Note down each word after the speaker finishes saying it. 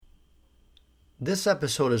This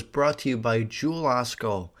episode is brought to you by Jewel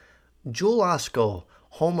Osco. Jewel Osco,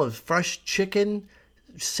 home of fresh chicken,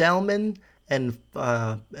 salmon, and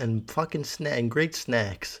fucking and great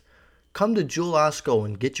snacks. Come to Jewel Osco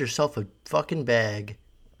and get yourself a fucking bag.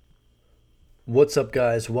 What's up,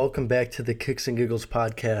 guys? Welcome back to the Kicks and Giggles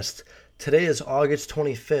podcast. Today is August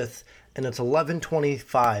 25th, and it's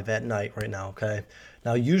 11:25 at night right now, okay?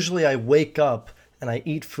 Now, usually I wake up and I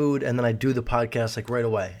eat food and then I do the podcast like right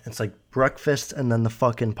away. It's like breakfast and then the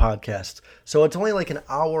fucking podcast. So it's only like an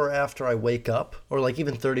hour after I wake up, or like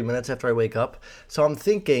even 30 minutes after I wake up. So I'm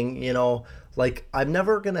thinking, like I'm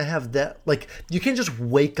never going to have that. Like you can't just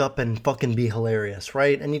wake up and fucking be hilarious,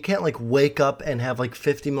 right? And you can't like wake up and have like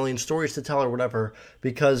 50 million stories to tell or whatever,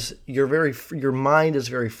 because your mind is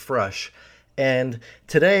very fresh. And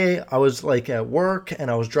today I was like at work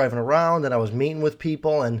and I was driving around and I was meeting with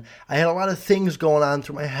people and I had a lot of things going on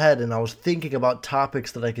through my head, and I was thinking about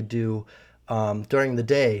topics that I could do during the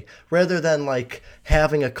day, rather than like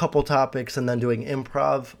having a couple topics and then doing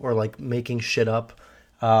improv or like making shit up.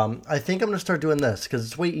 I think I'm going to start doing this because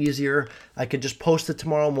it's way easier. I could just post it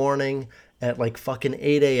tomorrow morning at like fucking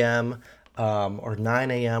 8 a.m. Or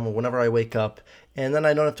 9 a.m. or whenever I wake up. And then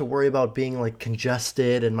I don't have to worry about being like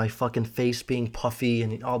congested and my fucking face being puffy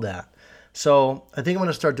and all that. So I think I'm going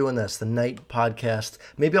to start doing this, the night podcast.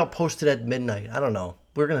 Maybe I'll post it at midnight. I don't know.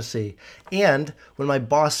 We're going to see. And when my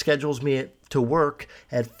boss schedules me to work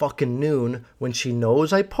at fucking noon, when she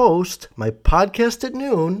knows I post my podcast at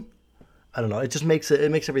noon, I don't know. It just makes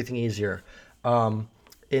everything easier.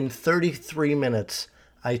 In 33 minutes,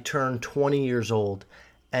 I turn 20 years old.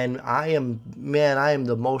 And I am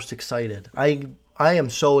the most excited. I am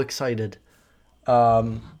so excited.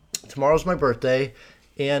 Tomorrow's my birthday,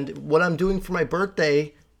 and what I'm doing for my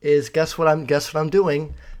birthday is guess what I'm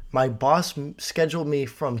doing. My boss scheduled me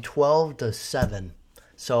from 12 to 7.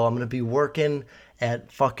 So I'm going to be working at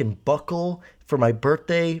fucking Buckle for my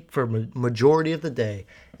birthday for majority of the day.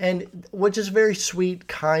 And which is a very sweet,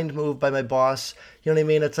 kind move by my boss. You know what I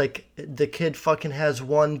mean? It's like the kid fucking has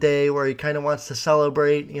one day where he kind of wants to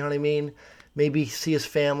celebrate. You know what I mean? Maybe see his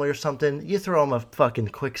family or something. You throw him a fucking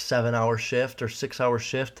quick 7-hour shift or 6-hour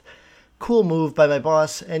shift. Cool move by my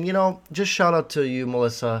boss. And, just shout out to you,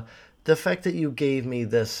 Melissa. The fact that you gave me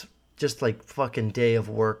this just like fucking day of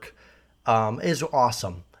work is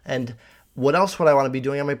awesome. And what else would I want to be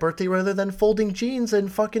doing on my birthday rather than folding jeans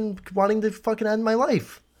and fucking wanting to fucking end my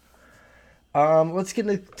life? Let's get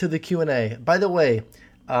into the Q&A. By the way,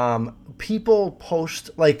 people post,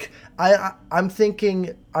 like, I'm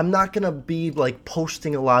thinking I'm not going to be, like,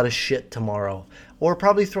 posting a lot of shit tomorrow. Or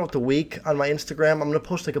probably throughout the week on my Instagram. I'm going to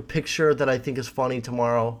post, like, a picture that I think is funny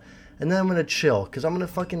tomorrow. And then I'm going to chill, because I'm going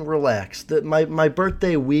to fucking relax. My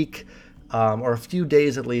birthday week, or a few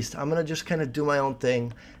days at least, I'm going to just kind of do my own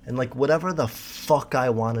thing. And, like, whatever the fuck I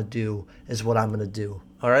want to do is what I'm going to do.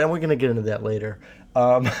 All right, and we're going to get into that later.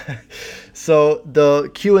 So the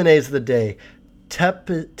Q&As of the day.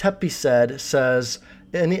 Teppy says,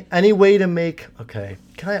 any way to make... Okay,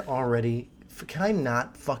 can I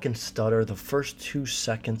not fucking stutter the first 2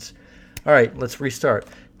 seconds? All right, let's restart.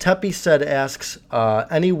 Teppy asks,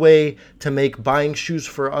 any way to make buying shoes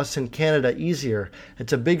for us in Canada easier?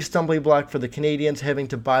 It's a big stumbling block for the Canadians having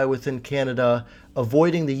to buy within Canada,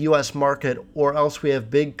 avoiding the U.S. market, or else we have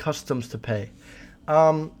big customs to pay.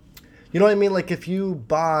 You know what I mean? Like if you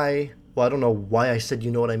buy... Well, I don't know why I said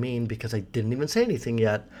you know what I mean, because I didn't even say anything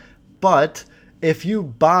yet. But if you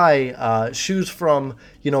buy shoes from,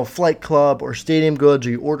 Flight Club or Stadium Goods, or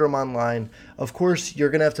you order them online, of course, you're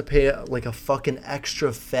going to have to pay like a fucking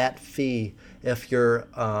extra fat fee if you're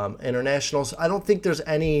international. So I don't think there's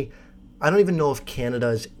any... I don't even know if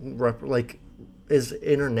Canada is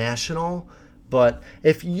international. But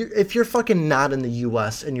if you're fucking not in the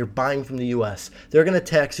U.S. and you're buying from the U.S., they're going to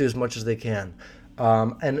tax you as much as they can.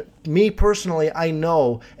 And me personally, I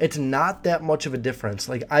know it's not that much of a difference.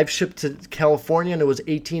 Like I've shipped to California and it was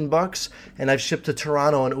 $18, and I've shipped to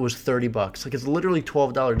Toronto and it was $30. Like it's literally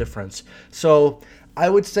 $12 difference. So I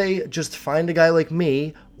would say just find a guy like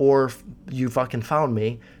me, or you fucking found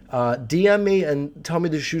me. DM me and tell me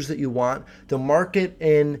the shoes that you want. The market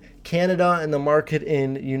in Canada and the market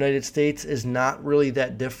in the United States is not really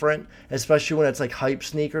that different, especially when it's like hype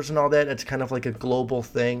sneakers and all that. It's kind of like a global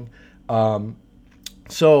thing.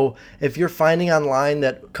 So if you're finding online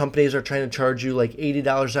that companies are trying to charge you like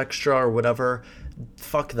 $80 extra or whatever,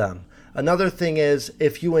 fuck them. Another thing is,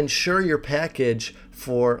 if you insure your package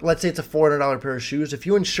for, let's say it's a $400 pair of shoes, if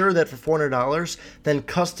you insure that for $400, then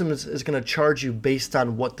customs is going to charge you based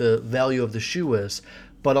on what the value of the shoe is.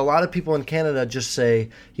 But a lot of people in Canada just say,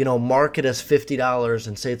 mark it as $50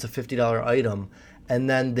 and say it's a $50 item. and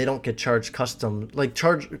then they don't get charged customs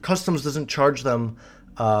doesn't charge them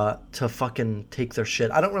to fucking take their shit.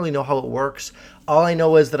 I don't really know how it works. All I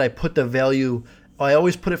know is that I put the value. I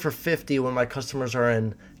always put it for 50 when my customers are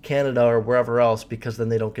in Canada or wherever else, because then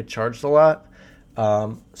they don't get charged a lot.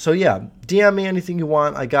 So yeah, DM me anything you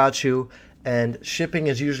want. I got you. And shipping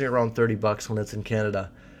is usually around $30 when it's in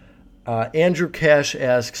Canada. Andrew Cash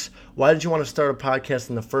asks, why did you want to start a podcast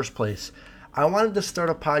in the first place? I wanted to start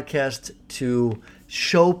a podcast to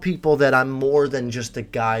show people that I'm more than just a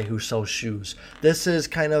guy who sells shoes. This is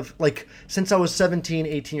kind of like, since I was 17,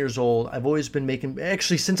 18 years old, I've always been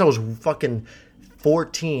actually since I was fucking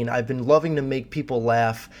 14, I've been loving to make people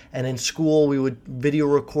laugh. And in school, we would video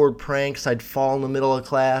record pranks. I'd fall in the middle of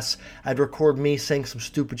class. I'd record me saying some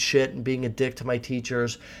stupid shit and being a dick to my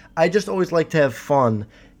teachers. I just always liked to have fun.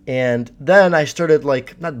 And then I started,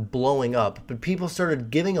 like, not blowing up, but people started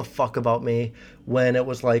giving a fuck about me when it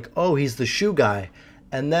was like, oh, he's the shoe guy.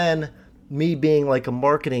 And then me being like a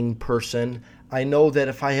marketing person, I know that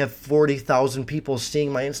if I have 40,000 people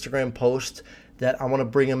seeing my Instagram post, that I want to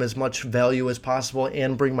bring them as much value as possible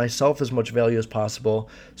and bring myself as much value as possible.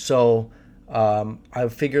 So I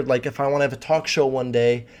figured, like, if I want to have a talk show one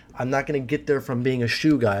day, I'm not going to get there from being a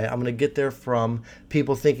shoe guy. I'm going to get there from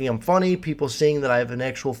people thinking I'm funny, people seeing that I have an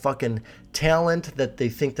actual fucking talent, that they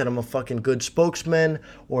think that I'm a fucking good spokesman,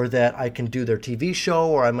 or that I can do their TV show,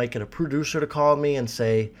 or I might get a producer to call me and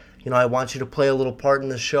say, you know, I want you to play a little part in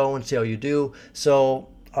this show and see how you do. So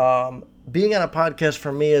being on a podcast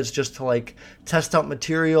for me is just to, like, test out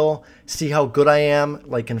material, see how good I am,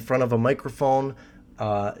 like, in front of a microphone,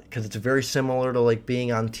 because it's very similar to, like,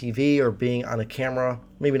 being on TV or being on a camera.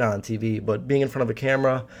 Maybe not on TV, but being in front of a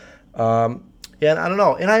camera. And I don't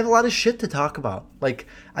know. And I have a lot of shit to talk about. Like,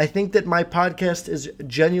 I think that my podcast is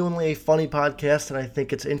genuinely a funny podcast, and I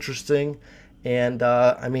think it's interesting. And,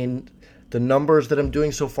 I mean, the numbers that I'm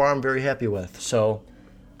doing so far, I'm very happy with. So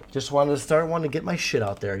just wanted to start one to get my shit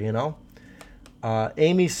out there, you know?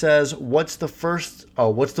 Amy says, what's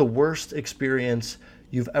the worst experience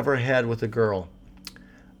you've ever had with a girl?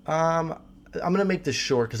 I'm going to make this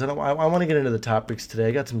short because I want to get into the topics today.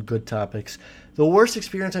 I got some good topics. The worst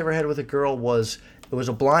experience I ever had with a girl was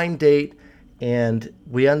a blind date, and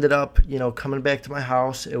we ended up, you know, coming back to my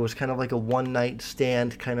house. It was kind of like a one-night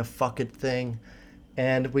stand kind of fuck it thing.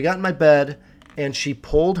 And we got in my bed, and she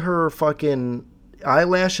pulled her fucking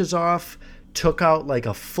eyelashes off, took out like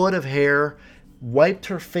a foot of hair, wiped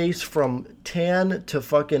her face from tan to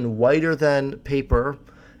fucking whiter than paper,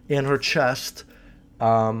 and her chest.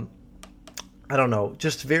 I don't know,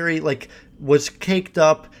 just very, like, was caked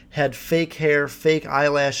up, had fake hair, fake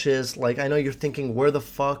eyelashes. Like, I know you're thinking, where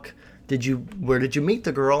did you meet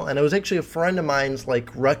the girl? And it was actually a friend of mine's, like,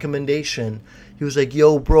 recommendation. He was like,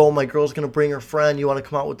 yo, bro, my girl's gonna bring her friend. You want to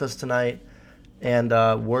come out with us tonight? And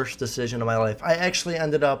worst decision of my life. I actually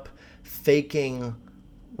ended up faking,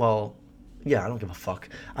 well, yeah, I don't give a fuck.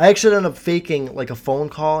 I actually ended up faking, like, a phone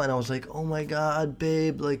call, and I was like, oh my God,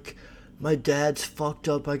 babe, like, my dad's fucked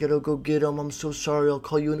up. I gotta go get him. I'm so sorry. I'll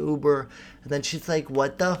call you an Uber. And then she's like,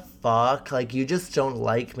 what the fuck? Like, you just don't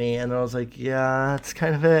like me. And I was like, yeah, that's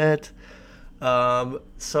kind of it.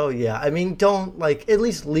 So, yeah. I mean, don't, like, at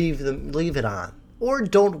least leave it on. Or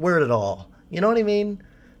don't wear it at all. You know what I mean?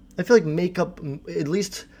 I feel like makeup, at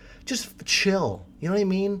least just chill. You know what I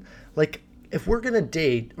mean? Like, if we're going to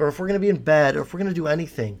date, or if we're going to be in bed, or if we're going to do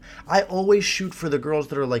anything, I always shoot for the girls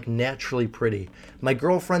that are, like, naturally pretty. My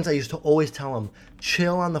girlfriends, I used to always tell them,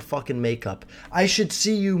 chill on the fucking makeup. I should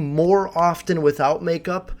see you more often without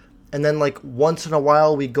makeup, and then, like, once in a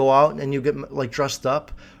while we go out and you get, like, dressed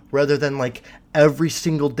up, rather than, like, every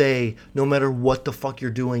single day, no matter what the fuck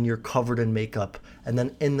you're doing, you're covered in makeup, and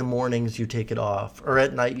then in the mornings you take it off, or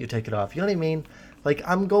at night you take it off. You know what I mean? Like,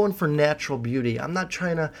 I'm going for natural beauty. I'm not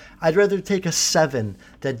trying to... I'd rather take a 7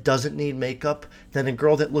 that doesn't need makeup than a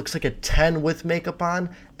girl that looks like a 10 with makeup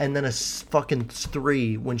on and then a fucking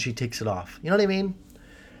 3 when she takes it off. You know what I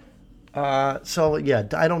mean? So, yeah,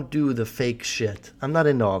 I don't do the fake shit. I'm not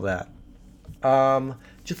into all that.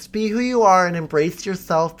 Just be who you are and embrace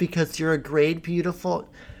yourself because you're a great, beautiful...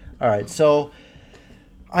 All right, so...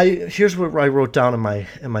 Here's what I wrote down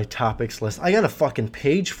in my topics list. I got a fucking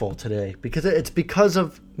page full today because it's because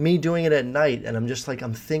of me doing it at night, and I'm just like,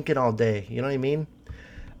 I'm thinking all day. You know what I mean?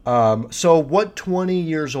 So what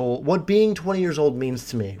being 20 years old means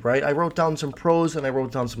to me, right? I wrote down some pros and I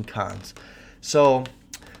wrote down some cons. So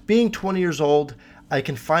being 20 years old, I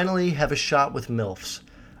can finally have a shot with MILFs.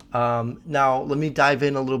 Now let me dive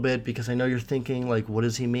in a little bit because I know you're thinking, like, what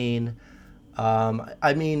does he mean?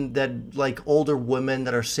 I mean that, like, older women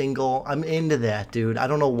that are single, I'm into that, dude. I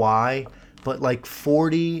don't know why, but like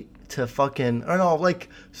 40 to fucking, I don't know, like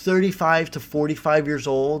 35 to 45 years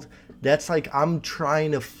old, that's like, I'm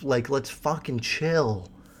trying to, like, let's fucking chill.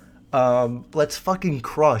 Let's fucking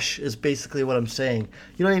crush is basically what I'm saying.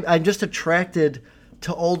 You know what I mean? I'm just attracted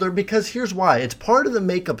to older because here's why. It's part of the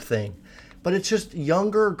makeup thing. But it's just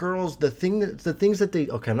younger girls, the things that they,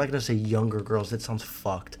 okay, I'm not going to say younger girls. That sounds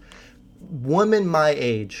fucked. Women my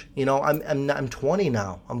age, you know, I'm 20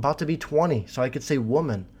 now. I'm about to be 20, so I could say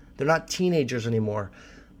woman. They're not teenagers anymore.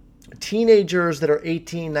 Teenagers that are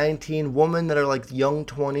 18, 19, women that are like young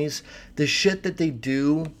 20s, the shit that they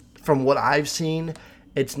do, from what I've seen,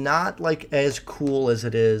 it's not like as cool as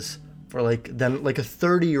it is for like them, like a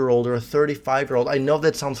 30-year-old or a 35-year-old. I know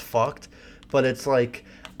that sounds fucked, but it's like,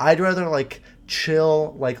 I'd rather like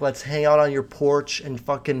chill, like let's hang out on your porch and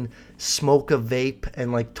fucking smoke a vape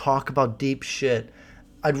and like talk about deep shit.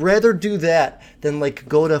 I'd rather do that than like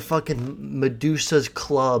go to fucking Medusa's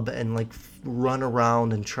club and like run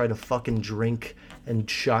around and try to fucking drink and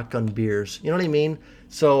shotgun beers. You know what I mean?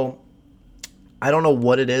 So I don't know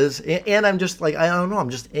what it is. And I'm just like, I don't know. I'm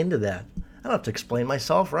just into that. I don't have to explain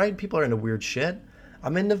myself, right? People are into weird shit.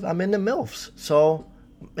 I'm into MILFs. So,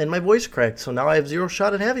 and my voice cracked. So now I have zero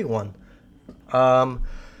shot at having one.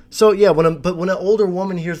 So yeah, when an older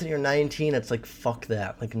woman hears that you're 19, it's like, fuck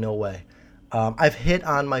that. Like, no way. I've hit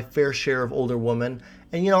on my fair share of older women,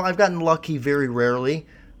 and you know, I've gotten lucky very rarely,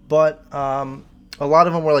 but a lot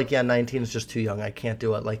of them were like, yeah, 19 is just too young. I can't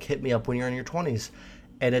do it. Like, hit me up when you're in your 20s.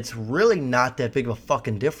 And it's really not that big of a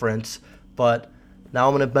fucking difference, but now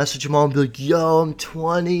I'm going to message them all and be like, yo, I'm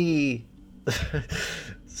 20.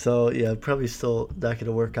 So yeah, probably still not going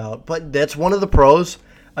to work out, but that's one of the pros.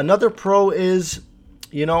 Another pro is,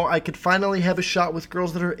 you know, I could finally have a shot with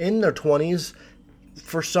girls that are in their 20s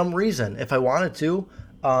for some reason, if I wanted to,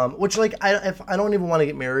 which like, if I don't even want to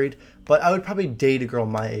get married, but I would probably date a girl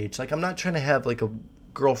my age. Like, I'm not trying to have like a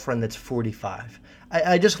girlfriend that's 45.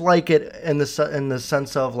 I just like it in the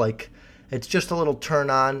sense of like, it's just a little turn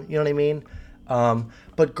on, you know what I mean?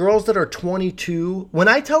 But girls that are 22, when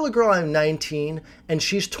I tell a girl I'm 19 and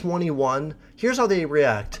she's 21, here's how they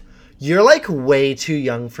react. You're like way too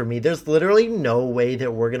young for me. There's literally no way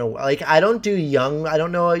that we're gonna, like, I don't do young. I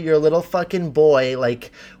don't know, you're a little fucking boy.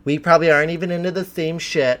 Like, we probably aren't even into the same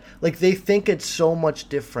shit. Like, they think it's so much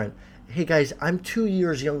different. Hey guys, I'm 2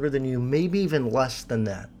 years younger than you, maybe even less than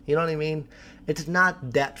that. You know what I mean? It's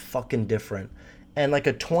not that fucking different. And like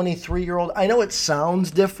a 23-year-old, I know it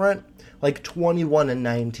sounds different, like 21 and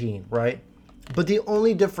 19, right? But the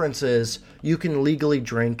only difference is you can legally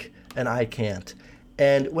drink and I can't.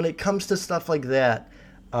 And when it comes to stuff like that,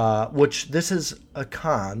 which this is a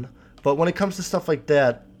con, but when it comes to stuff like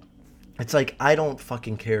that, it's like, I don't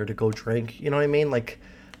fucking care to go drink. You know what I mean? Like,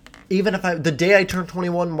 even if the day I turn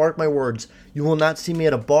 21, mark my words, you will not see me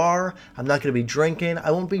at a bar. I'm not going to be drinking.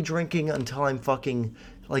 I won't be drinking until I'm fucking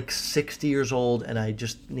like 60 years old and I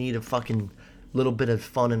just need a fucking little bit of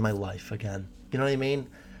fun in my life again. You know what I mean?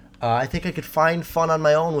 I think I could find fun on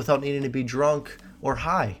my own without needing to be drunk or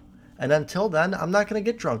high. And until then, I'm not going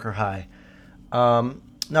to get drunk or high. Now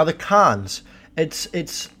the cons,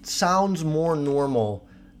 it sounds more normal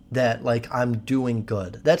that like I'm doing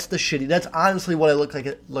good. That's the shitty. That's honestly what I look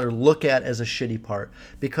at as a shitty part.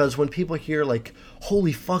 Because when people hear like,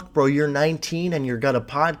 holy fuck, bro, you're 19 and you've got a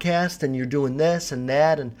podcast and you're doing this and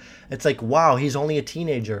that, and it's like, wow, he's only a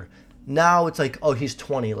teenager. Now it's like, oh, he's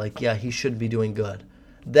 20. Like, yeah, he should be doing good.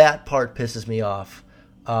 That part pisses me off.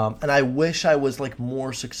 And I wish I was like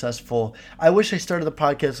more successful. I wish I started the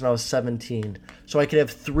podcast when I was 17, so I could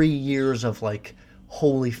have 3 years of like,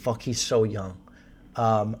 holy fuck, he's so young.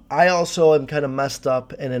 I also am kind of messed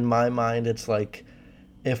up, and in my mind, it's like,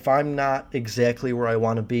 if I'm not exactly where I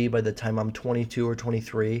want to be by the time I'm 22 or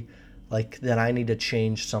 23, like, then I need to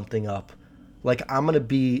change something up. Like, I'm going to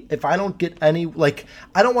be, if I don't get any, like,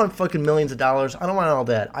 I don't want fucking millions of dollars. I don't want all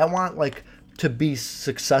that. I want, like, to be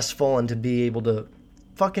successful and to be able to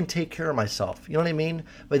fucking take care of myself. You know what I mean?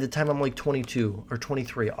 By the time I'm, like, 22 or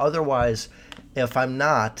 23. Otherwise, if I'm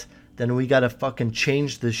not, then we got to fucking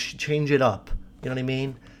change it up. You know what I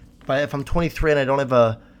mean? But if I'm 23 and I don't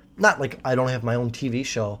have not like I don't have my own TV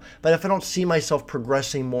show, but if I don't see myself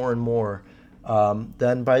progressing more and more,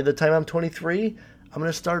 then by the time I'm 23, I'm going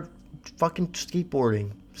to start fucking skateboarding.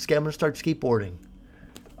 I'm going to start skateboarding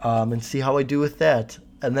and see how I do with that.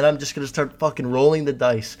 And then I'm just going to start fucking rolling the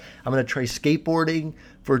dice. I'm going to try skateboarding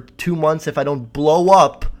for 2 months. If I don't blow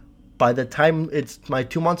up by the time my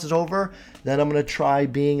 2 months is over, then I'm going to try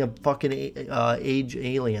being a fucking age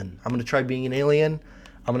alien. I'm going to try being an alien.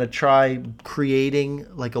 I'm going to try creating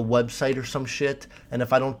like a website or some shit. And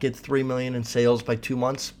if I don't get 3 million in sales by 2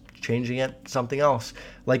 months, changing it, something else.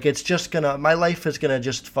 Like it's just gonna, my life is gonna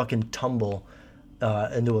just fucking tumble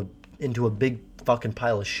into a big fucking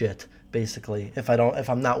pile of shit, basically. If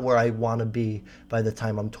I'm not where I want to be by the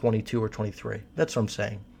time I'm 22 or 23. That's what I'm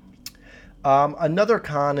saying. Another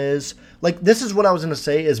con is, like, this is what I was gonna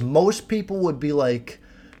say, is most people would be like,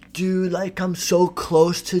 dude, like, I'm so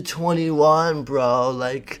close to 21, bro.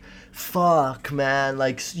 Like, fuck, man.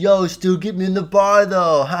 Like, yo, still get me in the bar,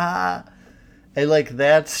 though. Ha. And, like,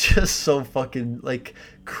 that's just so fucking, like,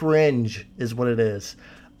 cringe is what it is.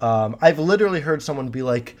 I've literally heard someone be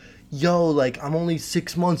like, yo, like, I'm only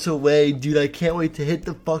 6 months away, dude. I can't wait to hit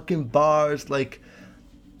the fucking bars. Like,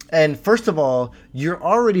 and first of all, you're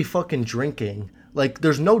already fucking drinking. Like,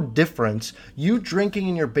 there's no difference. You drinking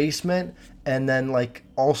in your basement and then, like,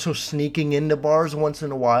 also sneaking into bars once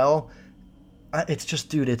in a while. It's just,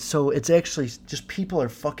 dude, it's actually just, people are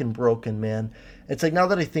fucking broken, man. It's like, now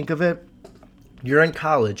that I think of it, you're in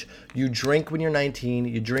college. You drink when you're 19.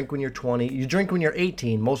 You drink when you're 20. You drink when you're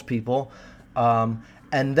 18, most people.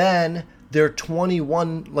 And then their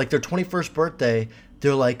 21, like their 21st birthday,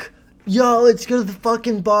 they're like, yo, let's go to the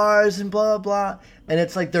fucking bars and blah, blah. And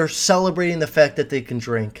it's like they're celebrating the fact that they can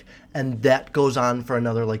drink. And that goes on for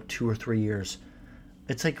another like 2 or 3 years.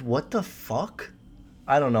 It's like, what the fuck?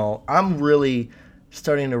 I don't know. I'm really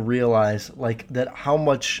starting to realize like that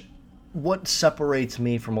what separates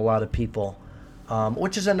me from a lot of people.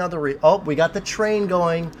 Which is another we got the train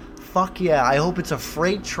going. Fuck yeah. I hope it's a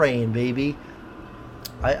freight train, baby.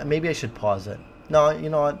 Maybe I should pause it. No, you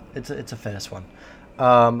know what? It's a fast one.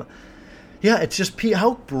 Yeah, it's just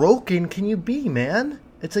how broken can you be, man?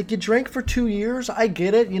 It's like you drank for 2 years. I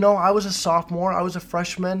get it. You know, I was a sophomore. I was a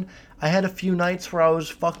freshman. I had a few nights where I was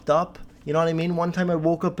fucked up. You know what I mean? One time I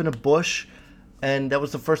woke up in a bush, and that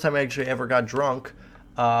was the first time I actually ever got drunk.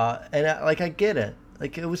 I get it.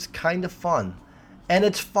 Like, it was kind of fun. And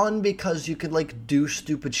it's fun because you could, like, do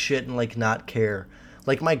stupid shit and, like, not care.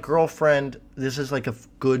 Like, my girlfriend, this is, like, a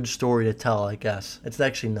good story to tell, I guess. It's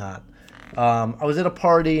actually not. I was at a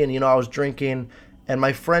party, and, you know, I was drinking, and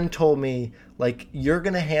my friend told me, like, you're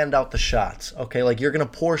going to hand out the shots, okay? Like, you're going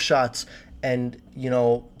to pour shots and, you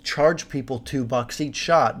know, charge people $2 each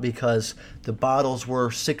shot because the bottles were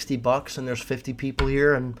 $60 and there's 50 people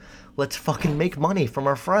here, and let's fucking make money from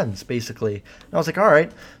our friends, basically. And I was like, all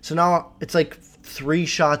right. So now it's like 3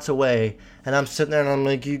 shots away, and I'm sitting there and I'm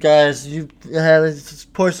like, you guys, let's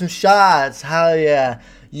pour some shots. Hell yeah.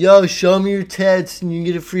 Yo, show me your tits and you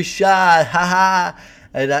get a free shot. Ha ha.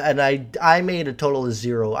 And I made a total of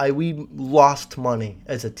 0. We lost money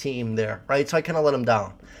as a team there, right? So I kind of let him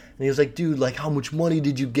down. And he was like, dude, like, how much money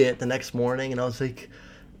did you get the next morning? And I was like,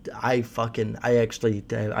 I got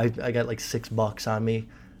like $6 on me.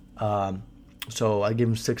 So I gave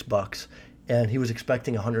him $6, and he was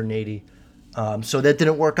expecting 180. So that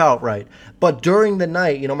didn't work out right. But during the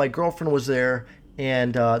night, you know, my girlfriend was there,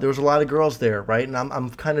 and there was a lot of girls there, right? And I'm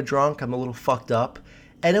kind of drunk. I'm a little fucked up,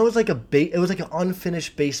 and it was like an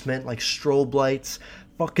unfinished basement, like strobe lights,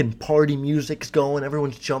 fucking party music's going.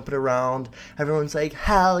 Everyone's jumping around. Everyone's like,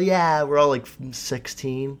 hell yeah! We're all like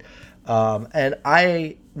 16. And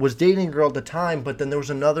I was dating a girl at the time, but then there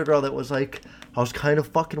was another girl that was like, I was kind of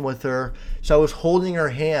fucking with her. So I was holding her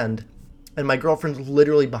hand, and my girlfriend's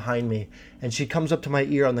literally behind me. And she comes up to my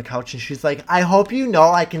ear on the couch, and she's like, I hope you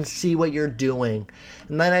know I can see what you're doing.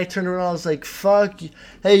 And then I turned around, I was like, fuck you.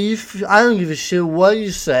 Hey, I don't give a shit what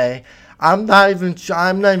you say. I'm not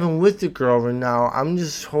even with the girl right now. I'm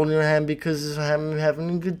just holding her hand because I'm having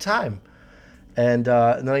a good time. And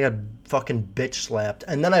then I got fucking bitch slapped.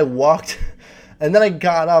 And then I walked, and then I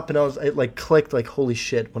got up, and it like clicked, like, holy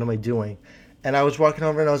shit, what am I doing? And I was walking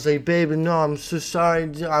over, and I was like, baby, no, I'm so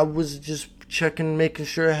sorry. I was just checking, making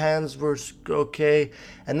sure her hands were okay.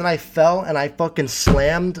 And then I fell, and I fucking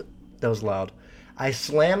slammed. That was loud. I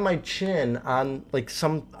slammed my chin on, like,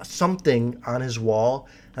 something on his wall,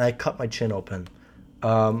 and I cut my chin open.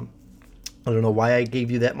 I don't know why I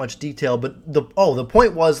gave you that much detail, but the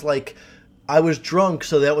point was, like, I was drunk,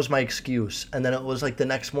 so that was my excuse. And then it was like the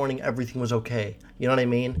next morning, everything was okay. You know what I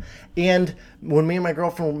mean? And when me and my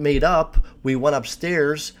girlfriend made up, we went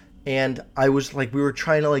upstairs, and I was like, we were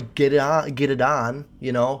trying to like get it on,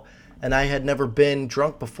 you know? And I had never been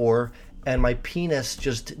drunk before, and my penis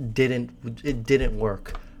just didn't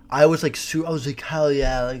work. I was like, hell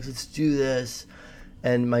yeah, like, let's do this.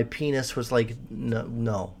 And my penis was like,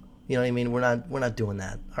 no. You know what I mean? We're not doing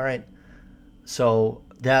that. All right. So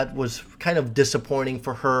that was kind of disappointing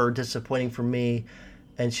for her, disappointing for me.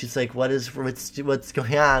 And she's like, what's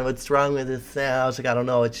going on? What's wrong with this? And I was like, I don't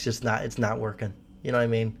know. It's not working. You know what I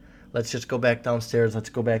mean? Let's just go back downstairs.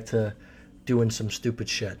 Let's go back to doing some stupid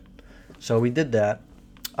shit. So we did that.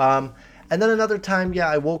 And then another time, yeah,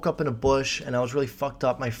 I woke up in a bush and I was really fucked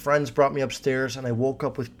up. My friends brought me upstairs and I woke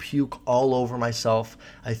up with puke all over myself.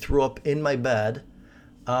 I threw up in my bed.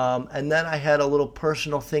 And then I had a little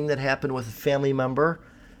personal thing that happened with a family member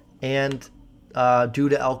and due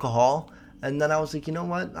to alcohol. And then I was like, you know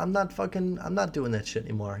what? I'm not doing that shit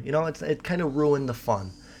anymore. You know, it kind of ruined the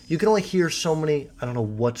fun. You can only hear so many, I don't know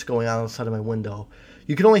what's going on outside of my window.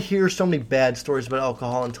 You can only hear so many bad stories about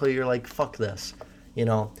alcohol until you're like, fuck this, you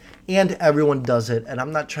know? And everyone does it, and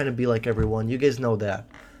I'm not trying to be like everyone. You guys know that.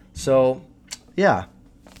 So, yeah.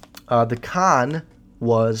 The con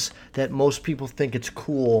was that most people think it's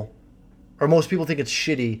cool, or most people think it's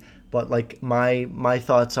shitty, but like my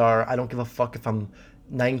thoughts are, I don't give a fuck if I'm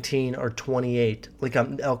 19 or 28. Like,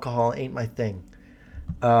 alcohol ain't my thing.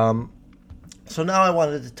 So now I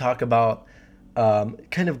wanted to talk about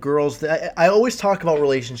kind of girls that I always talk about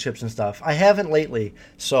relationships and stuff. I haven't lately,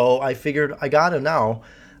 so I figured I gotta now.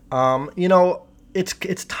 You know,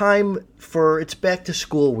 it's time for, it's back to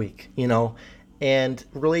school week, you know, and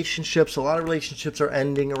relationships, a lot of relationships are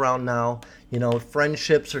ending around now. You know,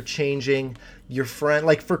 friendships are changing. Your friend,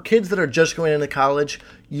 like for kids that are just going into college,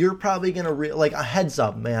 you're probably gonna like a heads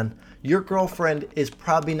up, man. Your girlfriend is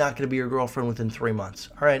probably not going to be your girlfriend within 3 months.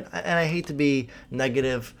 All right. And I hate to be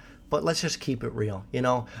negative, but let's just keep it real. You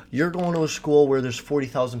know, you're going to a school where there's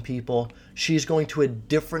 40,000 people. She's going to a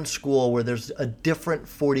different school where there's a different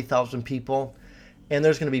 40,000 people. And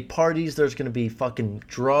there's going to be parties. There's going to be fucking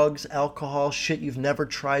drugs, alcohol, shit you've never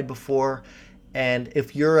tried before. And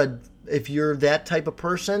if you're that type of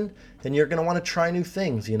person, then you're going to want to try new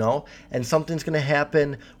things, you know? And something's going to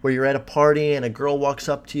happen where you're at a party and a girl walks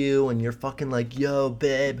up to you and you're fucking like, yo,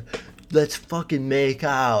 babe, let's fucking make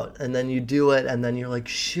out. And then you do it and then you're like,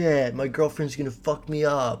 shit, my girlfriend's going to fuck me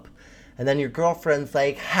up. And then your girlfriend's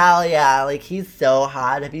like, hell yeah, like he's so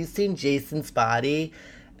hot. Have you seen Jason's body?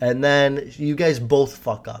 And then you guys both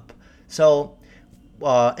fuck up. So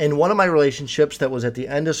in one of my relationships that was at the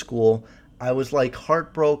end of school, I was like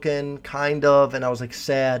heartbroken, kind of, and I was like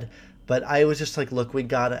sad, but I was just like, look, we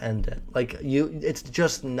gotta end it. Like it's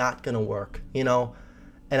just not gonna work, you know?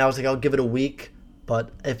 And I was like, I'll give it a week, but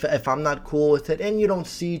if I'm not cool with it and you don't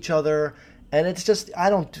see each other and it's just,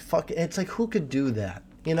 it's like, who could do that,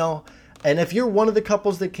 you know? And if you're one of the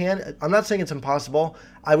couples that can, I'm not saying it's impossible.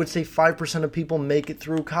 I would say 5% of people make it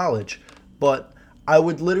through college, but I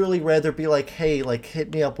would literally rather be like, hey, like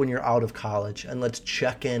hit me up when you're out of college and let's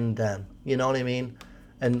check in then. You know what I mean?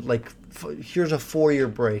 And like, here's a 4-year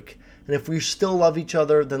break. And if we still love each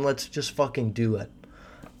other, then let's just fucking do it.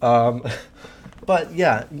 But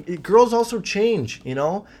yeah, girls also change, you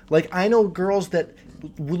know? Like I know girls that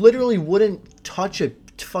literally wouldn't touch a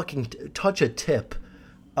tip.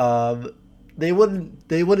 They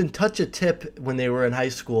wouldn't touch a tip when they were in high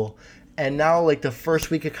school. And now, like, the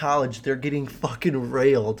first week of college, they're getting fucking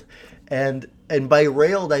railed. And by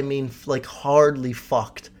railed, I mean, like, hardly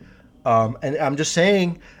fucked. And I'm just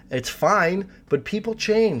saying, it's fine, but people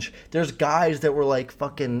change. There's guys that were, like,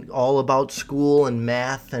 fucking all about school and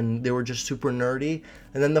math, and they were just super nerdy.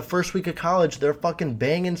 And then the first week of college, they're fucking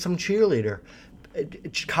banging some cheerleader.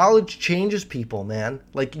 College changes people, man.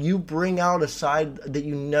 Like, you bring out a side that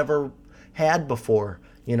you never had before,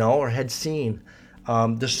 you know, or had seen.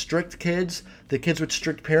 The strict kids, the kids with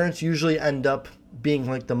strict parents usually end up being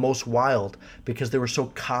like the most wild because they were so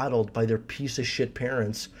coddled by their piece of shit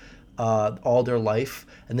parents all their life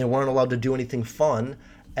and they weren't allowed to do anything fun.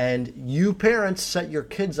 And you parents set your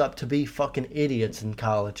kids up to be fucking idiots in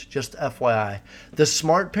college, just FYI. The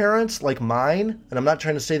smart parents, like mine, and I'm not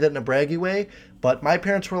trying to say that in a braggy way, but my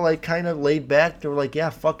parents were like kind of laid back. They were like, yeah,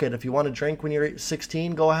 fuck it. If you want to drink when you're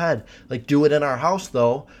 16, go ahead. Like, do it in our house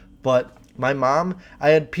though. But my mom,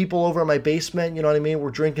 I had people over in my basement, you know what I mean?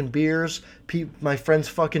 We're drinking beers. My friend's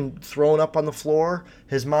fucking throwing up on the floor.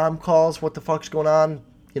 His mom calls, what the fuck's going on?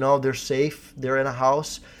 You know, they're safe. They're in a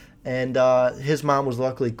house. And his mom was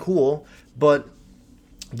luckily cool. But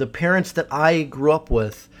the parents that I grew up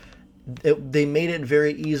with, they made it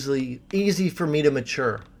very easy for me to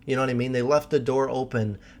mature. You know what I mean? They left the door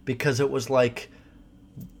open because it was like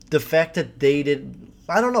the fact that they didn't,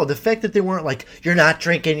 I don't know, the fact that they weren't like, you're not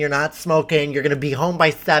drinking, you're not smoking, you're going to be home by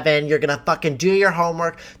 7, you're going to fucking do your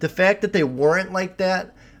homework. The fact that they weren't like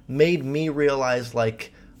that made me realize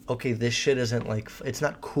like, okay, this shit isn't like, it's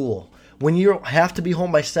not cool. When you have to be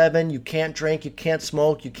home by 7, you can't drink, you can't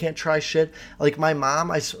smoke, you can't try shit. Like my mom,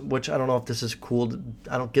 which I don't know if this is cool,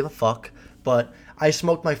 I don't give a fuck, but I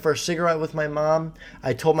smoked my first cigarette with my mom.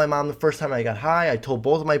 I told my mom the first time I got high. I told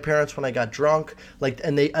both of my parents when I got drunk. Like,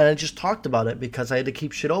 and I just talked about it because I had to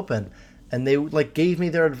keep shit open. and they like gave me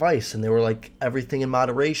their advice, and they were like, everything in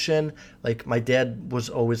moderation. Like my dad was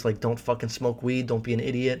always like, don't fucking smoke weed, don't be an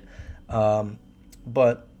idiot.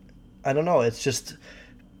 But I don't know, it's just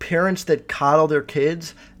parents that coddle their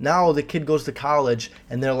kids. Now the kid goes to college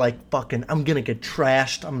and they're like, fucking, I'm gonna get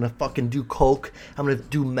trashed, I'm gonna fucking do coke, I'm gonna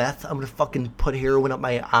do meth, I'm gonna fucking put heroin up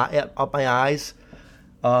my eyes.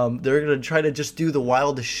 They're gonna try to just do the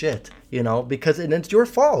wildest shit, because and it's your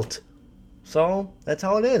fault. So that's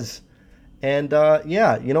how it is. And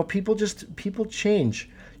yeah, people change.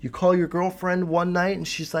 You call your girlfriend one night and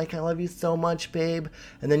she's like, I love you so much, babe.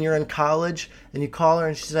 And then you're in college and you call her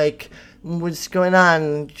and she's like, what's going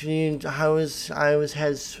on? How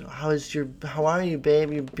are you,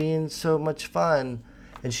 babe? You're being so much fun.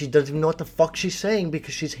 And she doesn't even know what the fuck she's saying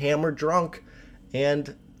because she's hammered drunk.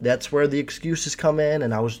 And that's where the excuses come in.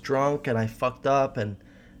 And I was drunk and I fucked up, and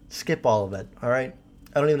skip all of it. All right.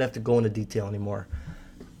 I don't even have to go into detail anymore.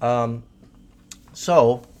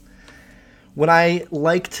 So when I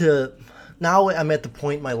like to, now I'm at the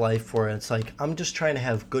point in my life where it's like, I'm just trying to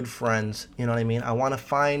have good friends. You know what I mean? I don't want to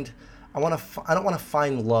find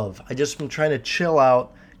love. I just am trying to chill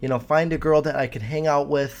out, find a girl that I can hang out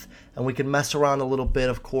with and we can mess around a little bit,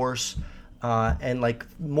 of course. And like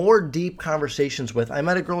more deep conversations with. I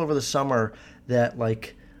met a girl over the summer that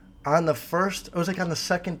like on the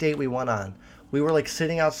second date we went on. We were like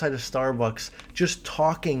sitting outside of Starbucks just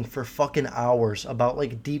talking for fucking hours about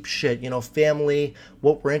like deep shit, family,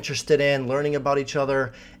 what we're interested in, learning about each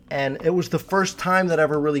other. And it was the first time that I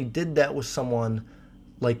ever really did that with someone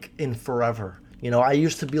like in forever. I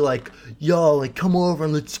used to be like, yo, like come over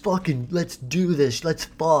and let's do this, let's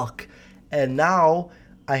fuck. And now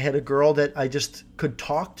I had a girl that I just could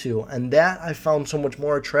talk to, and that I found so much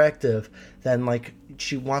more attractive than like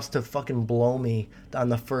she wants to fucking blow me on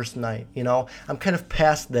the first night. I'm kind of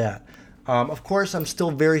past that. Of course, I'm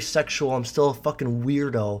still very sexual. I'm still a fucking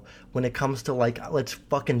weirdo when it comes to like, let's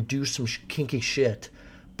fucking do some kinky shit.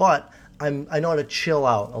 But I know how to chill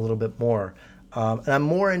out a little bit more. And I'm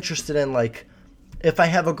more interested in like, if I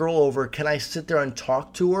have a girl over, can I sit there and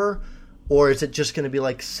talk to her? Or is it just going to be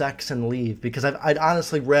like sex and leave? Because I'd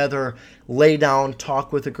honestly rather lay down,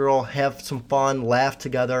 talk with a girl, have some fun, laugh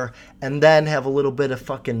together, and then have a little bit of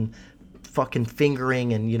fucking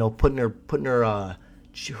fingering and putting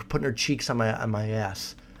her cheeks on my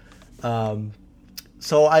ass.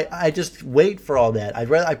 So I just wait for all that.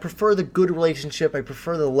 I prefer the good relationship. I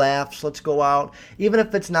prefer the laughs. Let's go out, even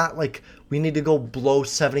if it's not like we need to go blow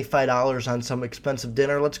 $75 on some expensive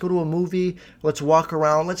dinner. Let's go to a movie. Let's walk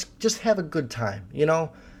around. Let's just have a good time.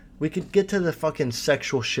 We could get to the fucking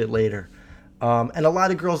sexual shit later. And a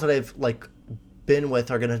lot of girls that I've like been with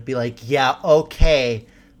are gonna be like, yeah, okay,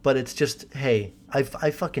 but it's just, hey, I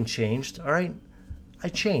fucking changed. All right, I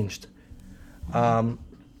changed.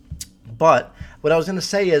 But what I was gonna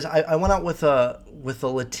say is I went out with a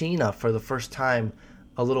Latina for the first time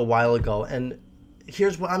a little while ago, and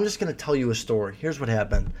here's what I'm just gonna tell you a story. Here's what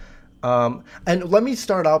happened. And let me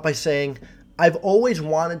start out by saying I've always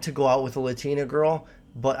wanted to go out with a Latina girl,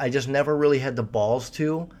 but I just never really had the balls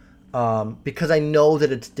to. Because I know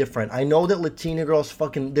that it's different. I know that Latina girls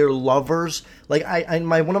they're lovers. Like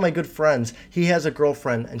one of my good friends, he has a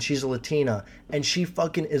girlfriend and she's a Latina, and she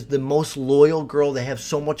fucking is the most loyal girl. They have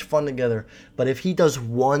so much fun together. But if he does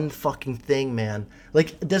one fucking thing, man,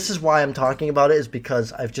 like this is why I'm talking about it, is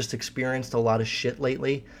because I've just experienced a lot of shit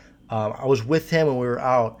lately. I was with him and we were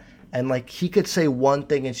out, and like he could say one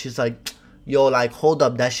thing and she's like, yo, like hold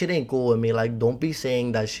up, that shit ain't cool with me. Like don't be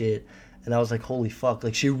saying that shit. And I was like, holy fuck,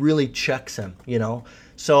 like she really checks him,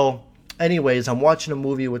 So anyways, I'm watching a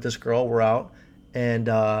movie with this girl. We're out, and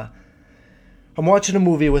I'm watching a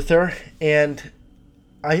movie with her, and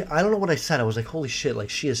I don't know what I said. I was like, holy shit,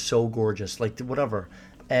 like she is so gorgeous, like whatever.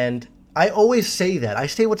 And I always say that. I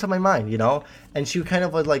say what's on my mind, And she kind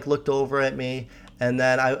of like looked over at me, and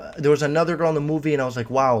then there was another girl in the movie, and I was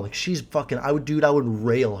like, wow, like she's fucking, I would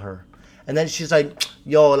rail her. And then she's like,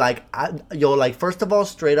 first of all,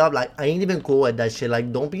 straight up, like, I ain't even cool with that shit.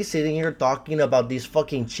 Like, don't be sitting here talking about these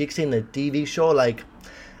fucking chicks in the TV show. Like,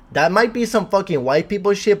 that might be some fucking white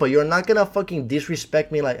people shit, but you're not gonna fucking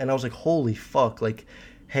disrespect me. Like, and I was like, holy fuck. Like,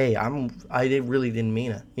 hey, really didn't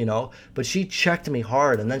mean it, But she checked me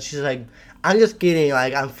hard. And then she's like, I'm just kidding.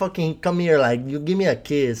 Like, I'm fucking, come here. Like, you give me a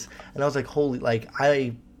kiss. And I was like, holy, like,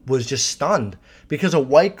 I was just stunned. Because a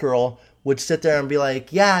white girl would sit there and be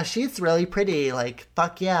like, yeah, she's really pretty, like,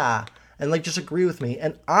 fuck yeah, and like just agree with me.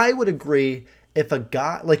 And I would agree if a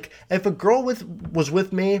girl was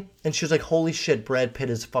with me and she was like, holy shit, Brad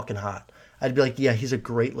Pitt is fucking hot. I'd be like, yeah, he's a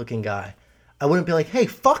great looking guy. I wouldn't be like, hey,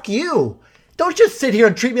 fuck you. Don't just sit here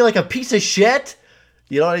and treat me like a piece of shit.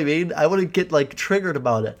 You know what I mean? I wouldn't get like triggered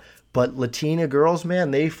about it. But Latina girls,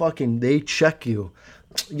 man, they check you.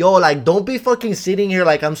 Yo, like, don't be fucking sitting here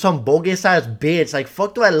like I'm some bogus ass bitch. Like,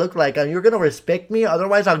 fuck do I look like? You're gonna respect me?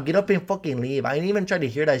 Otherwise, I'll get up and fucking leave. I ain't even trying to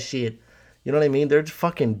hear that shit. You know what I mean? They're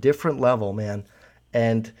fucking different level, man.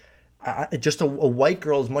 And just a white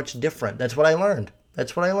girl is much different. That's what I learned.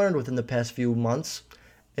 That's what I learned within the past few months.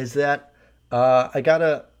 Is that I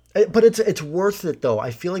gotta. But it's worth it though.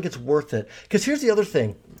 I feel like it's worth it. Because here's the other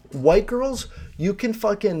thing: white girls, you can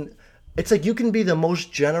fucking. It's like you can be the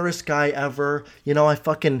most generous guy ever. You know, I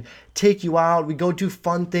fucking take you out. We go do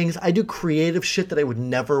fun things. I do creative shit that I would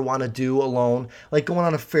never want to do alone. Like going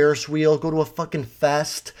on a Ferris wheel, go to a fucking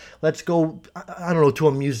fest. Let's go, I don't know, to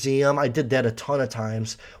a museum. I did that a ton of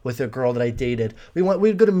times with a girl that I dated.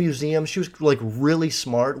 We'd go to museums. She was like really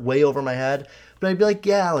smart, way over my head. But I'd be like,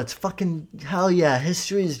 yeah, let's fucking, hell yeah,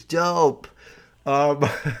 history is dope. I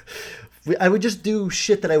would just do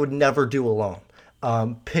shit that I would never do alone.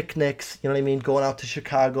 Picnics, you know what I mean? Going out to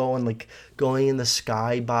Chicago and like going in the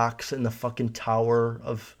skybox in the fucking tower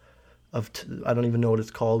of I don't even know what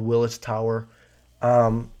it's called, Willis Tower.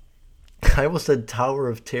 I almost said Tower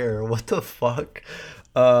of Terror. What the fuck?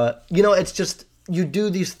 You know, it's just you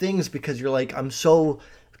do these things because you're like,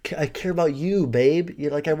 I care about you, babe.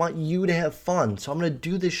 You're like, I want you to have fun, so I'm gonna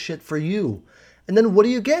do this shit for you. And then what do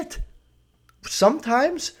you get?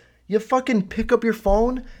 Sometimes you fucking pick up your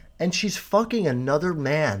phone and she's fucking another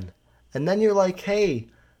man. And then you're like, hey,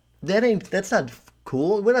 that's not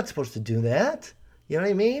cool. We're not supposed to do that. You know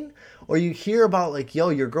what I mean? Or you hear about like, yo,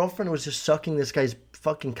 your girlfriend was just sucking this guy's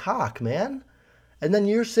fucking cock, man. And then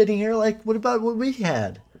you're sitting here like, what about what we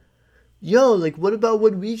had? Yo, like, what about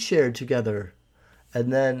what we shared together?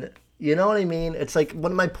 And then, you know what I mean? It's like,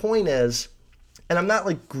 what my point is, and I'm not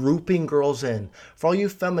like grouping girls in. For all you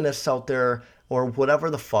feminists out there, or whatever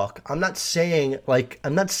the fuck. I'm not saying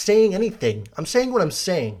anything. I'm saying what I'm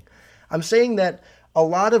saying. I'm saying that a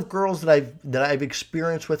lot of girls that I've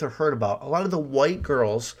experienced with or heard about, a lot of the white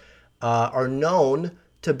girls are known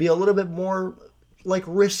to be a little bit more like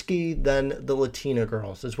risky than the Latina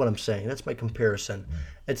girls, is what I'm saying. That's my comparison.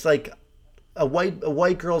 It's like a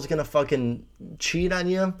white girl's gonna fucking cheat on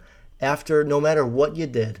you after no matter what you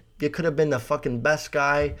did. You could have been the fucking best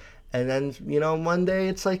guy, and then, you know, one day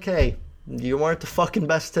it's like, hey, you weren't the fucking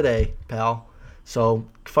best today, pal. So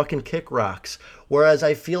fucking kick rocks. Whereas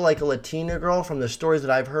I feel like a Latina girl, from the stories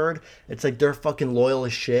that I've heard, it's like they're fucking loyal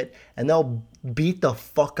as shit, and they'll beat the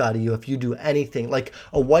fuck out of you if you do anything. Like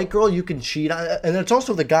a white girl, you can cheat on, and it's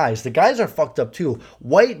also the guys. The guys are fucked up too.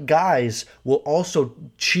 White guys will also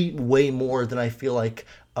cheat way more than I feel like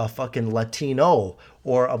a fucking Latino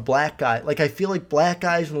or a black guy. Like I feel like black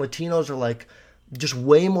guys and Latinos are like just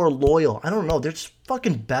way more loyal. I don't know. They're just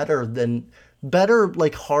fucking better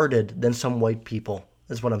like hearted than some white people,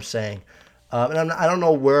 is what I'm saying. And I don't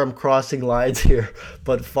know where I'm crossing lines here,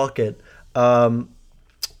 but fuck it.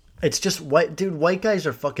 It's just white guys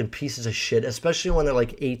are fucking pieces of shit, especially when they're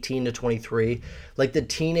like 18 to 23. Like the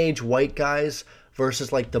teenage white guys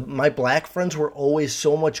versus like my black friends were always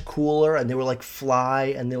so much cooler, and they were like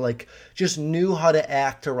fly, and they like just knew how to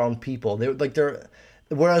act around people.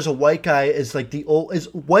 Whereas a white guy is like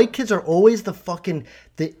white kids are always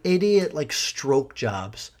the idiot like stroke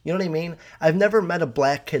jobs. You know what I mean? I've never met a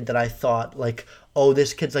black kid that I thought like, oh,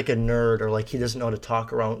 this kid's like a nerd, or like he doesn't know how to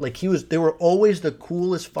talk around. Like they were always the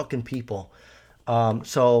coolest fucking people.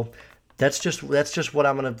 So that's just what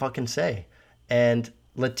I'm gonna fucking say. And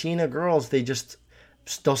Latina girls,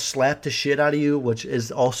 they'll slap the shit out of you, which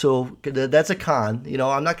is also, that's a con. You know,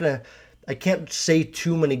 I can't say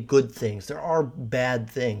too many good things. There are bad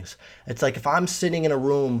things. It's like if I'm sitting in a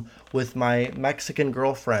room with my Mexican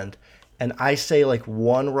girlfriend and I say like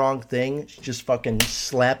one wrong thing, she just fucking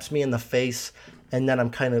slaps me in the face, and then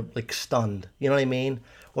I'm kind of like stunned. You know what I mean?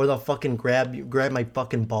 Or they'll fucking grab my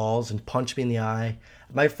fucking balls and punch me in the eye.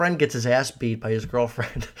 My friend gets his ass beat by his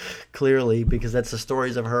girlfriend, clearly, because that's the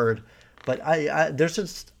stories I've heard. But I'm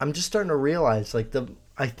just starting to realize like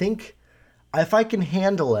I think if I can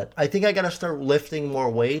handle it, I think I got to start lifting more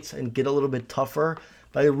weights and get a little bit tougher.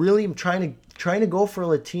 But I really am trying to go for a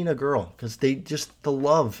Latina girl, because they're just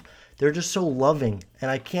so loving,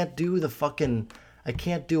 and I can't do it.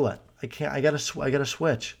 I gotta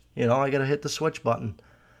switch. You know, I gotta hit the switch button.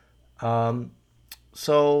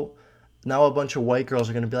 So now a bunch of white girls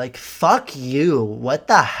are gonna be like, fuck you. What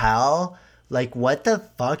the hell? Like, what the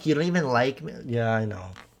fuck? You don't even like me? Yeah, I know.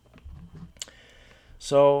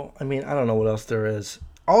 So, I mean, I don't know what else there is.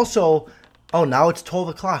 Also, now it's 12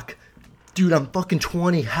 o'clock. Dude, I'm fucking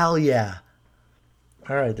 20. Hell yeah.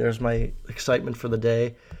 All right, there's my excitement for the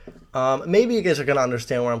day. Maybe you guys are going to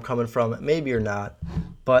understand where I'm coming from. Maybe you're not.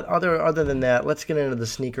 But other than that, let's get into the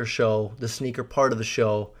sneaker show, the sneaker part of the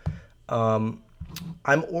show. I'm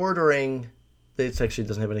ordering. It actually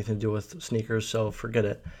doesn't have anything to do with sneakers, so forget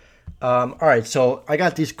it. All right, so I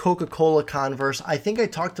got these Coca-Cola Converse. I think I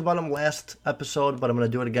talked about them last episode, but I'm going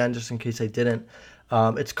to do it again just in case I didn't.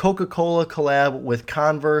 It's Coca-Cola collab with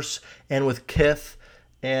Converse and with Kith,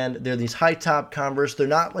 and they're these high-top Converse. They're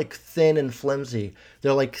not like thin and flimsy.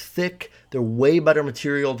 They're like thick. They're way better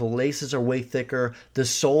material. The laces are way thicker. The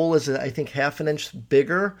sole is, I think, half an inch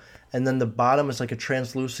bigger, and then the bottom is like a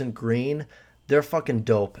translucent green. They're fucking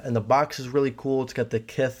dope, and the box is really cool. It's got the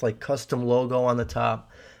Kith like custom logo on the top.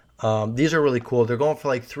 These are really cool. They're going for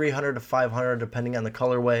like $300 to $500 depending on the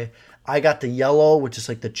colorway. I got the yellow, which is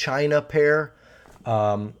like the China pair.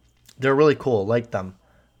 They're really cool. Like them.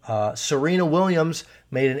 Serena Williams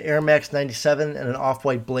made an Air Max 97 and an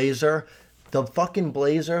off-white blazer. The fucking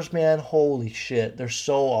blazers, man, holy shit. They're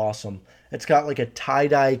so awesome. It's got like a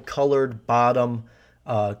tie-dye colored bottom,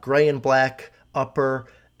 gray and black upper,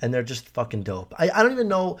 and they're just fucking dope. I don't even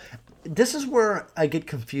know. This is where I get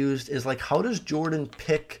confused is like, how does Jordan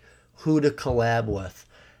pick who to collab with?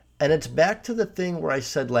 And it's back to the thing where I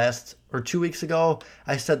said 2 weeks ago,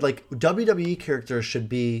 I said like WWE characters should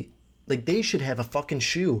be, like they should have a fucking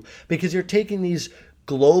shoe because you're taking these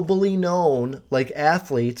globally known like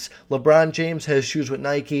athletes. LeBron James has shoes with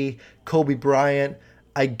Nike, Kobe Bryant,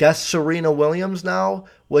 I guess Serena Williams now,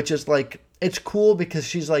 which is like, it's cool because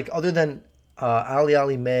she's like, other than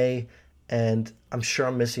Ali May, and I'm sure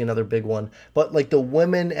I'm missing another big one. But like the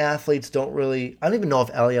women athletes don't really, I don't even know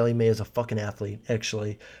if Ali May is a fucking athlete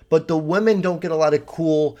actually. But the women don't get a lot of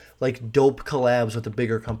cool like dope collabs with the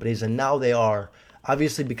bigger companies, and now they are.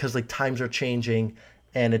 Obviously because like times are changing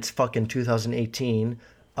and it's fucking 2018.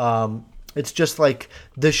 It's just like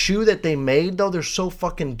the shoe that they made though, they're so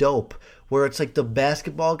fucking dope. Where it's like the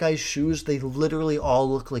basketball guys' shoes, they literally all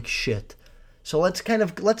look like shit. So let's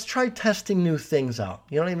try testing new things out.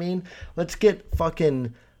 You know what I mean? Let's get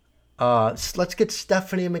Stephanie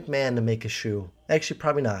McMahon to make a shoe. Actually,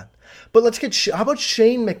 probably not. But how about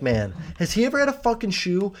Shane McMahon? Has he ever had a fucking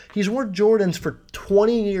shoe? He's worn Jordans for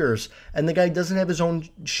 20 years, and the guy doesn't have his own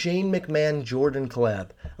Shane McMahon Jordan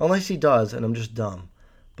collab. Unless he does, and I'm just dumb.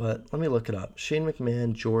 But let me look it up. Shane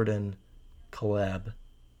McMahon Jordan collab.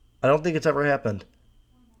 I don't think it's ever happened.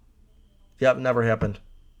 Yep, never happened.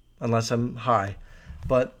 Unless I'm high.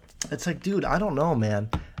 But it's like, dude, I don't know,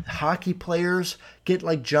 man. Hockey players get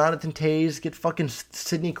like Jonathan Toews, get fucking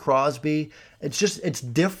Sidney Crosby. It's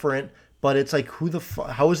different, but it's like,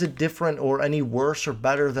 how is it different or any worse or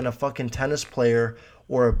better than a fucking tennis player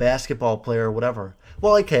or a basketball player or whatever?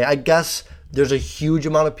 Well, okay, I guess there's a huge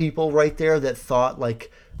amount of people right there that thought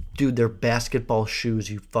like, dude, they're basketball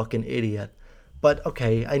shoes, you fucking idiot. But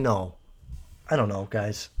okay, I know. I don't know,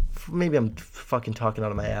 guys. Maybe I'm fucking talking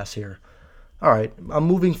out of my ass here. All right, I'm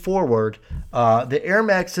moving forward. The Air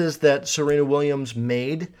Maxes that Serena Williams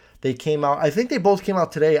made, they came out. I think they both came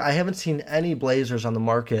out today. I haven't seen any blazers on the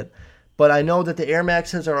market, but I know that the Air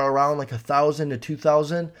Maxes are around like 1,000 to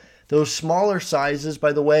 2,000. Those smaller sizes,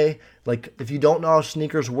 by the way, like if you don't know how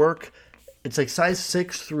sneakers work, it's like size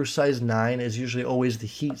 6 through size 9 is usually always the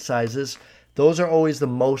heat sizes. Those are always the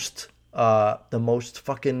most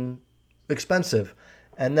fucking expensive.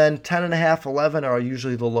 And then 10.5, 11 are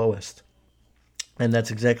usually the lowest. And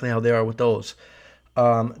that's exactly how they are with those.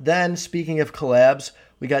 Then, speaking of collabs,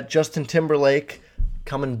 we got Justin Timberlake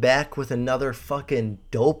coming back with another fucking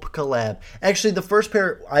dope collab. Actually, the first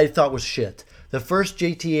pair I thought was shit. The first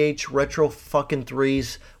JTH Retro fucking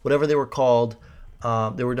 3s, whatever they were called,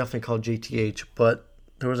 they were definitely called JTH, but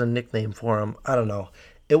there was a nickname for them. I don't know.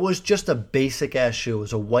 It was just a basic ass shoe. It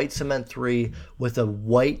was a white cement 3 with a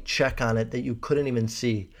white check on it that you couldn't even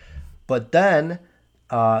see. But then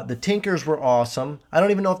the Tinkers were awesome. I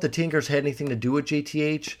don't even know if the Tinkers had anything to do with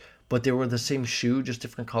JTH, but they were the same shoe, just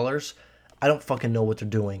different colors. I don't fucking know what they're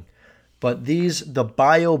doing. But the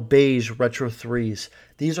Bio Beige Retro 3s,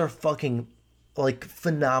 these are fucking like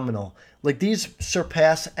phenomenal. Like these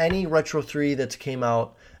surpass any Retro 3 that's came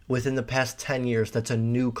out within the past 10 years. That's a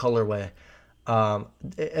new colorway.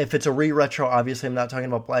 If it's a re-retro, obviously I'm not talking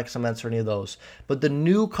about black cements or any of those. But the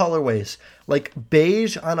new colorways, like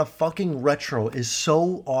beige on a fucking retro is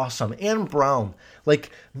so awesome. And brown.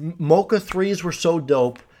 Like Mocha 3s were so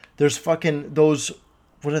dope. There's fucking those,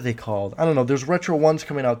 what are they called? I don't know. There's retro ones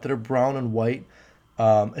coming out that are brown and white.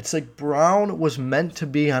 It's like brown was meant to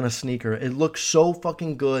be on a sneaker. It looks so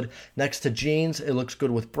fucking good next to jeans. It looks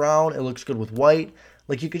good with brown. It looks good with white.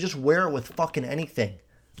 Like you could just wear it with fucking anything.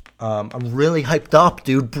 I'm really hyped up,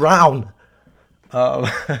 dude. Brown.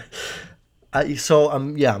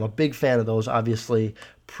 I'm a big fan of those. Obviously,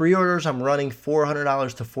 pre-orders I'm running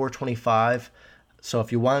 $400 to $425. So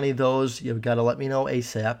if you want any of those, you've got to let me know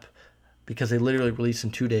ASAP because they literally release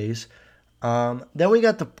in 2 days. Then we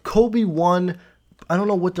got the Kobe One. I don't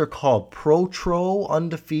know what they're called. Pro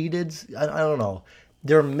undefeated. I don't know.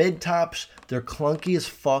 They're mid tops. They're clunky as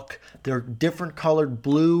fuck. They're different colored: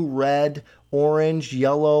 blue, red, orange,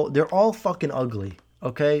 yellow. They're all fucking ugly.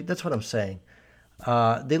 Okay, that's what I'm saying.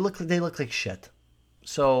 They look like shit.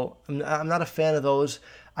 So I'm not a fan of those.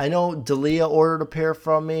 I know Dalia ordered a pair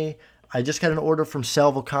from me. I just got an order from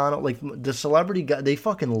Sal Vulcano. Like the celebrity guy, they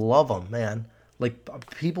fucking love them, man. Like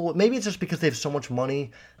people, maybe it's just because they have so much money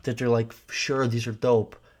that they're like, sure, these are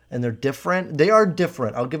dope and they're different. They are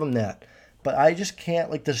different. I'll give them that. But I just can't,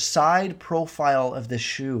 like, the side profile of this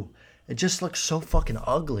shoe. It just looks so fucking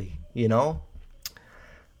ugly, you know?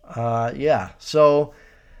 Yeah. So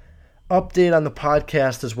update on the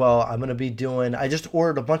podcast as well. I'm going to be doing, I just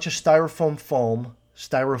ordered a bunch of styrofoam foam.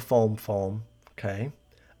 Okay.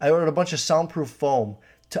 I ordered a bunch of soundproof foam.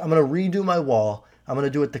 I'm going to redo my wall. I'm going to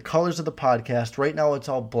do it the colors of the podcast. Right now it's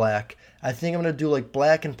all black. I think I'm going to do like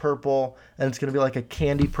black and purple, and it's going to be like a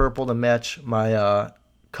candy purple to match my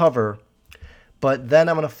cover. But then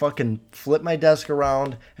I'm going to fucking flip my desk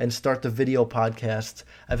around and start the video podcast.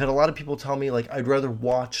 I've had a lot of people tell me, like, I'd rather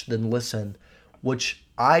watch than listen, which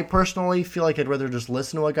I personally feel like I'd rather just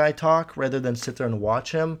listen to a guy talk rather than sit there and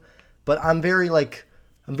watch him. But I'm very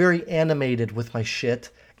animated with my shit.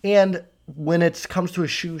 And when it comes to a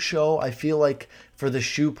shoe show, I feel like for the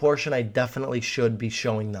shoe portion, I definitely should be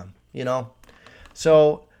showing them, you know?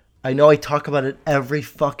 So I know I talk about it every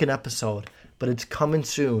fucking episode, but it's coming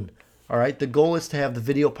soon. All right, the goal is to have the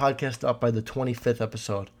video podcast up by the 25th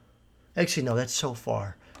episode. Actually, no, that's so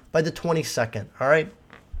far. By the 22nd, all right?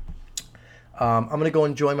 I'm going to go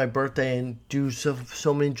enjoy my birthday and do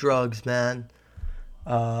so many drugs, man.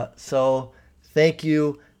 So thank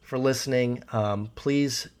you for listening.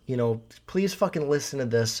 Please fucking listen to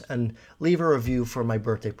this and leave a review for my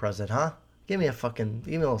birthday present, huh? Give me a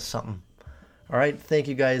little something. All right, thank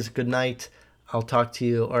you guys. Good night. I'll talk to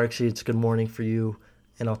you, or actually it's good morning for you.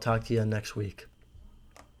 And I'll talk to you next week.